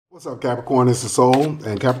What's up, Capricorn? This is Soul.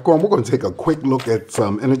 And Capricorn, we're going to take a quick look at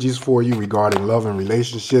some energies for you regarding love and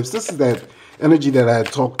relationships. This is that energy that I had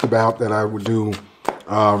talked about that I would do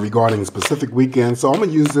regarding specific weekends. So I'm going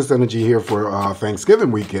to use this energy here for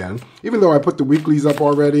Thanksgiving weekend. Even though I put the weeklies up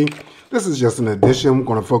already, this is just an addition. We're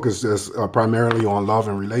going to focus this primarily on love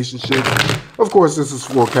and relationships. Of course, this is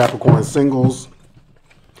for Capricorn singles,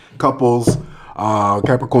 couples,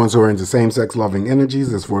 Capricorns who are into same-sex loving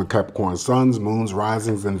energies. Is for Capricorn suns, moons,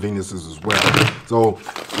 risings, and Venuses as well. So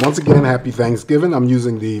once again, happy Thanksgiving. I'm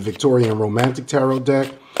using the Victorian Romantic Tarot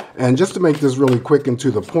deck. And just to make this really quick and to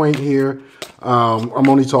the point here, I'm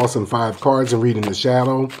only tossing 5 cards and reading the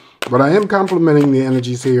shadow. But I am complementing the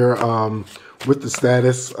energies here with the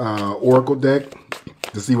status Oracle deck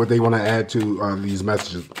to see what they want to add to these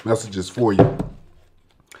messages for you.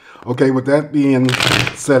 Okay, with that being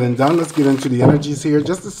said and done, let's get into the energies here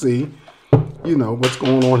just to see, you know, what's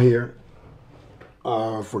going on here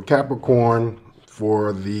for Capricorn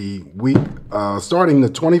for the week starting the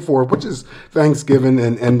 24th, which is Thanksgiving,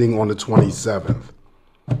 and ending on the 27th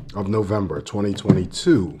of November,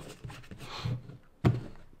 2022.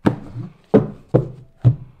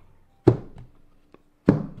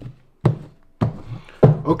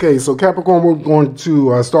 Okay, so Capricorn, we're going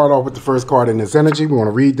to start off with the first card in this energy. We want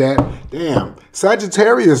to read that. Damn,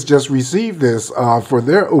 Sagittarius just received this for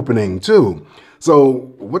their opening too.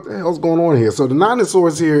 So what the hell's going on here? So the Nine of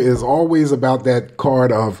Swords here is always about that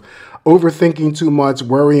card of overthinking too much,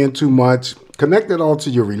 worrying too much, connect it all to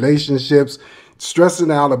your relationships,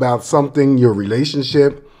 stressing out about something, your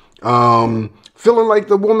relationship, feeling like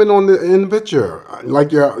the woman in the picture,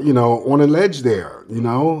 like you're, you know, on a ledge there, you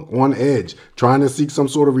know, on edge, trying to seek some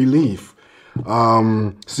sort of relief,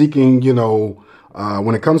 seeking, you know,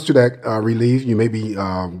 when it comes to that relief, you may be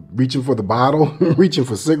reaching for the bottle, reaching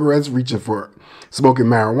for cigarettes, reaching for smoking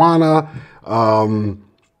marijuana,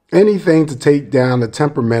 anything to take down the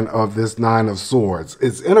temperament of this Nine of Swords.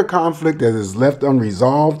 It's inner conflict that is left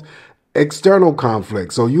unresolved. External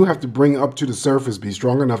conflict. So you have to bring up to the surface, be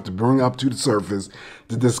strong enough to bring up to the surface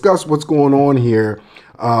to discuss what's going on here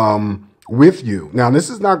with you. Now, this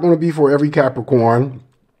is not going to be for every Capricorn.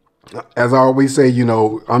 As I always say, you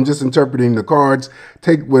know, I'm just interpreting the cards.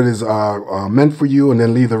 Take what is meant for you and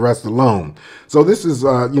then leave the rest alone. So this is,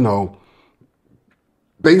 you know,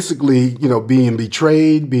 basically, you know, being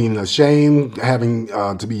betrayed, being ashamed, having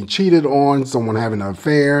to be cheated on, someone having an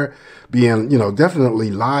affair, being, you know,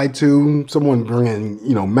 definitely lied to, someone bringing,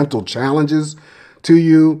 you know, mental challenges to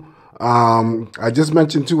you. I just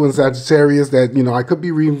mentioned too in Sagittarius that, you know, I could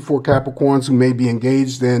be reading for Capricorns who may be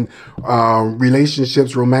engaged in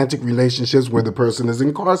relationships, romantic relationships where the person is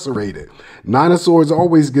incarcerated. Nine of Swords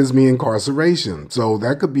always gives me incarceration. So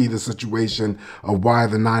that could be the situation of why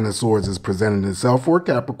the Nine of Swords is presenting itself for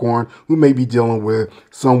Capricorn who may be dealing with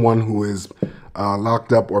someone who is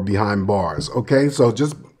locked up or behind bars. Okay, so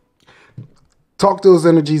just talk those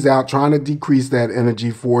energies out, trying to decrease that energy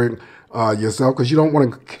for yourself, because you don't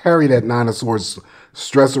want to carry that Nine of Swords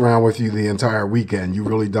stress around with you the entire weekend. You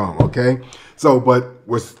really don't, okay? So, but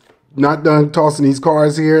we're not done tossing these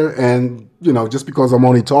cards here, and, you know, just because I'm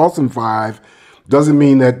only tossing 5 doesn't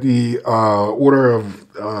mean that the order of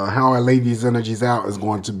how I lay these energies out is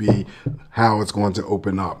going to be how it's going to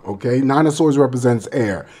open up, okay? Nine of Swords represents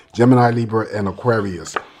air, Gemini, Libra, and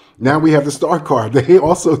Aquarius. Now we have the Star card. They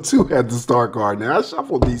also, too, had the Star card. Now, I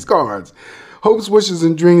shuffled these cards. Hopes, wishes,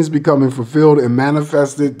 and dreams becoming fulfilled and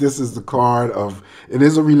manifested. This is the card of, it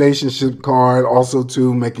is a relationship card. Also,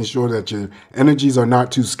 too, making sure that your energies are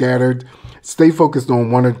not too scattered. Stay focused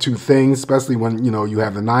on 1 or 2 things, especially when, you know, you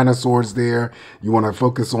have the Nine of Swords there. You want to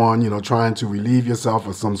focus on, you know, trying to relieve yourself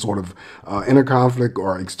of some sort of inner conflict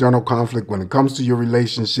or external conflict when it comes to your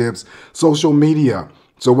relationships. Social media.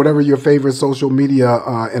 So whatever your favorite social media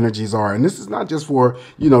energies are, and this is not just for,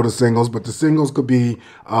 you know, the singles, but the singles could be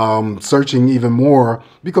searching even more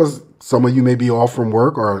because some of you may be off from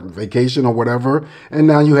work or vacation or whatever, and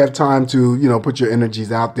now you have time to, you know, put your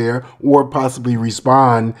energies out there or possibly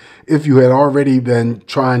respond if you had already been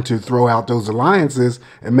trying to throw out those alliances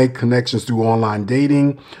and make connections through online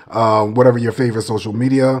dating, whatever your favorite social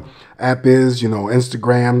media app is, you know,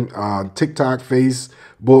 Instagram, TikTok, Facebook,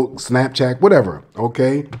 Snapchat, whatever,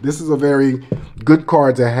 okay? This is a very good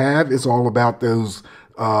card to have. It's all about those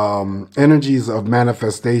energies of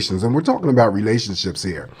manifestations, and we're talking about relationships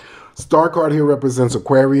here. Star card here represents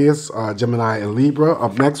Aquarius, Gemini, and Libra.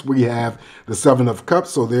 Up next, we have the Seven of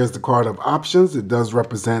Cups. So there's the card of options. It does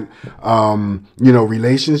represent, you know,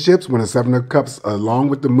 relationships. When the Seven of Cups, along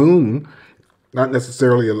with the moon, not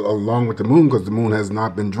necessarily along with the moon because the moon has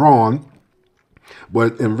not been drawn,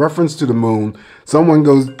 but in reference to the moon, someone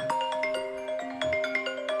goes,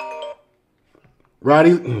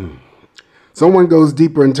 Roddy, someone goes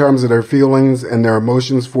deeper in terms of their feelings and their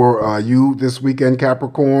emotions for you this weekend,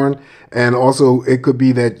 Capricorn. And also, it could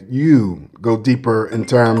be that you go deeper in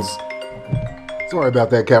terms... Sorry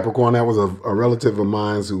about that, Capricorn. That was a relative of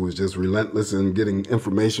mine who was just relentless in getting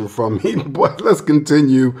information from me. But let's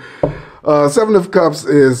continue. Seven of Cups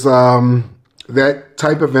is that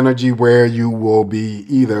type of energy where you will be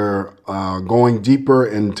either going deeper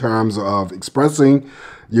in terms of expressing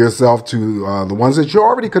yourself to the ones that you're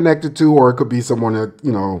already connected to, or it could be someone that,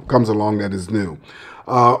 you know, comes along that is new.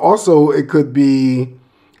 Also, it could be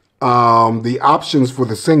the options for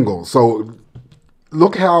the single. So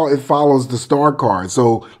look how it follows the star card.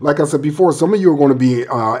 So like I said before, some of you are going to be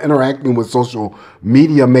interacting with social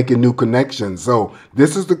media, making new connections. So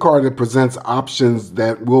this is the card that presents options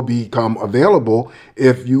that will become available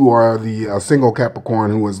if you are the single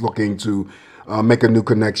Capricorn who is looking to make a new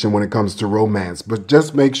connection when it comes to romance. But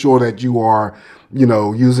just make sure that you are, you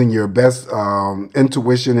know, using your best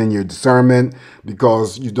intuition and your discernment,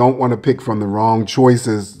 because you don't want to pick from the wrong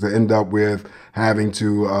choices to end up with having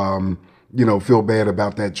to you know, feel bad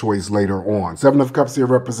about that choice later on. Seven of Cups here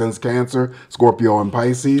represents Cancer, Scorpio, and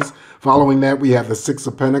Pisces. Following that, we have the Six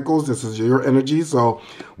of Pentacles. This is your energy. So,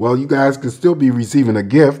 well, you guys could still be receiving a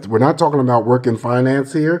gift. We're not talking about work and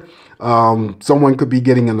finance here. Someone could be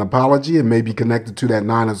getting an apology. It may be connected to that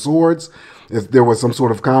Nine of Swords. If there was some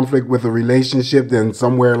sort of conflict with a relationship, then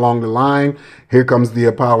somewhere along the line, here comes the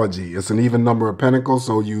apology. It's an even number of pentacles,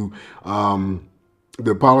 so you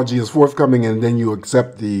the apology is forthcoming, and then you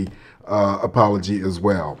accept the apology as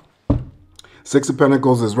well. Six of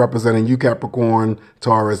Pentacles is representing you, Capricorn,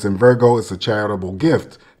 Taurus, and Virgo. It's a charitable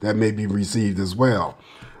gift that may be received as well.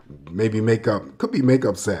 Maybe makeup, could be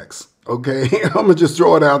makeup sex. Okay, I'm going to just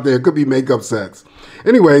throw it out there. It could be makeup sex.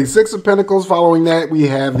 Anyway, Six of Pentacles. Following that, we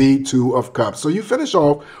have the Two of Cups. So you finish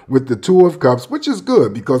off with the Two of Cups, which is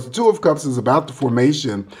good because the Two of Cups is about the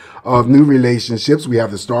formation of new relationships. We have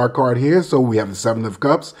the Star card here, so we have the Seven of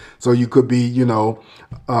Cups. So you could be, you know,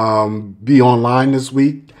 be online this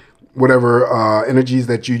week, whatever energies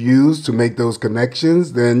that you use to make those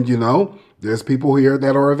connections, then, you know, there's people here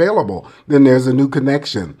that are available. Then there's a new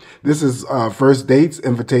connection. This is first dates,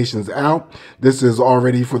 invitations out. This is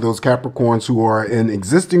already for those Capricorns who are in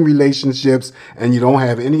existing relationships and you don't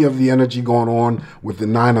have any of the energy going on with the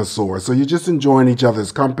Nine of Swords. So you're just enjoying each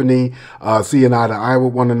other's company, seeing eye to eye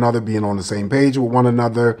with one another, being on the same page with one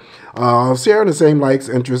another, sharing the same likes,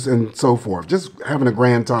 interests, and so forth. Just having a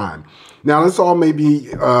grand time. Now, this all may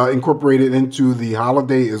be incorporated into the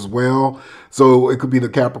holiday as well. So it could be the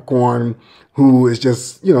Capricorn who is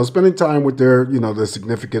just, you know, spending time with their, you know, their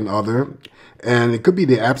significant other. And it could be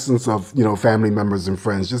the absence of, you know, family members and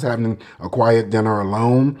friends, just having a quiet dinner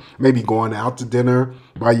alone, maybe going out to dinner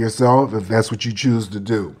by yourself if that's what you choose to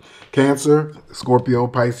do. Cancer, Scorpio,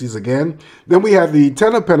 Pisces again. Then we have the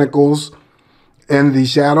Ten of Pentacles and the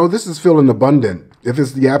Shadow. This is feeling abundant. If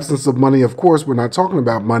it's the absence of money, of course, we're not talking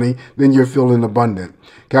about money, then you're feeling abundant.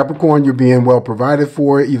 Capricorn, you're being well provided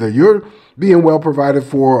for. Either you're being well provided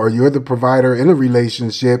for or you're the provider in a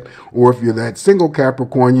relationship, or if you're that single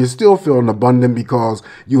Capricorn, you're still feeling abundant because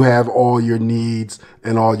you have all your needs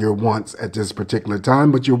and all your wants at this particular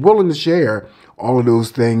time, but you're willing to share all of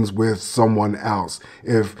those things with someone else,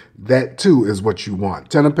 if that too is what you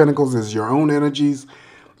want. Ten of Pentacles is your own energies,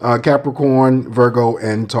 Capricorn, Virgo,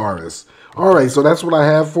 and Taurus. All right, so that's what I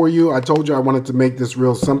have for you. I told you I wanted to make this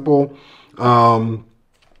real simple.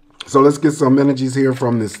 So let's get some energies here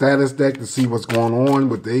from the status deck to see what's going on,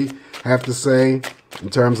 what they have to say in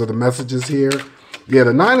terms of the messages here. Yeah,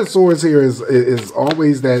 the Nine of Swords here is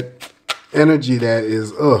always that energy that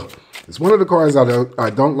is, it's one of the cards I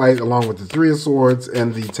don't like, along with the Three of Swords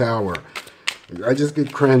and the Tower. I just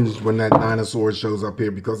get cringed when that Nine of Swords shows up here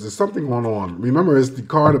because there's something going on. Remember, it's the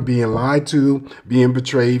card of being lied to, being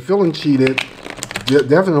betrayed, feeling cheated,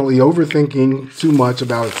 definitely overthinking too much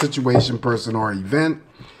about a situation, person, or event,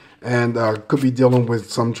 and could be dealing with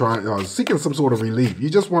seeking some sort of relief. You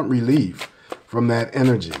just want relief from that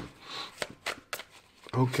energy.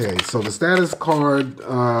 Okay, so the status card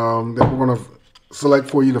that we're going to select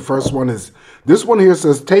for you, the first one is, this one here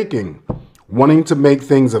says taking. Wanting to make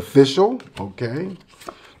things official. Okay.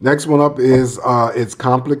 Next one up is it's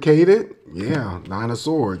complicated. Yeah, Nine of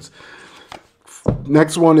Swords.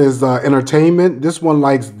 Next one is entertainment. This one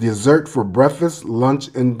likes dessert for breakfast,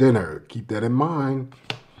 lunch, and dinner. Keep that in mind.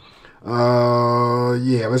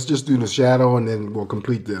 Yeah, let's just do the Shadow and then we'll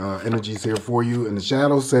complete the energies here for you. And the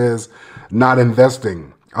Shadow says not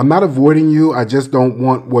investing. I'm not avoiding you. I just don't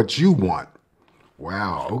want what you want.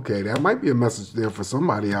 Wow, okay, that might be a message there for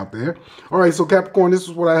somebody out there. All right, so Capricorn, this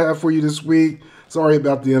is what I have for you this week. Sorry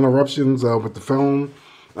about the interruptions with the phone.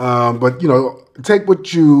 But, take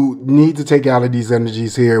what you need to take out of these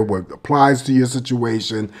energies here, what applies to your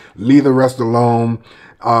situation. Leave the rest alone.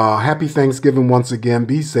 Happy Thanksgiving once again.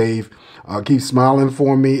 Be safe. Keep smiling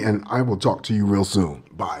for me, and I will talk to you real soon.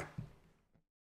 Bye.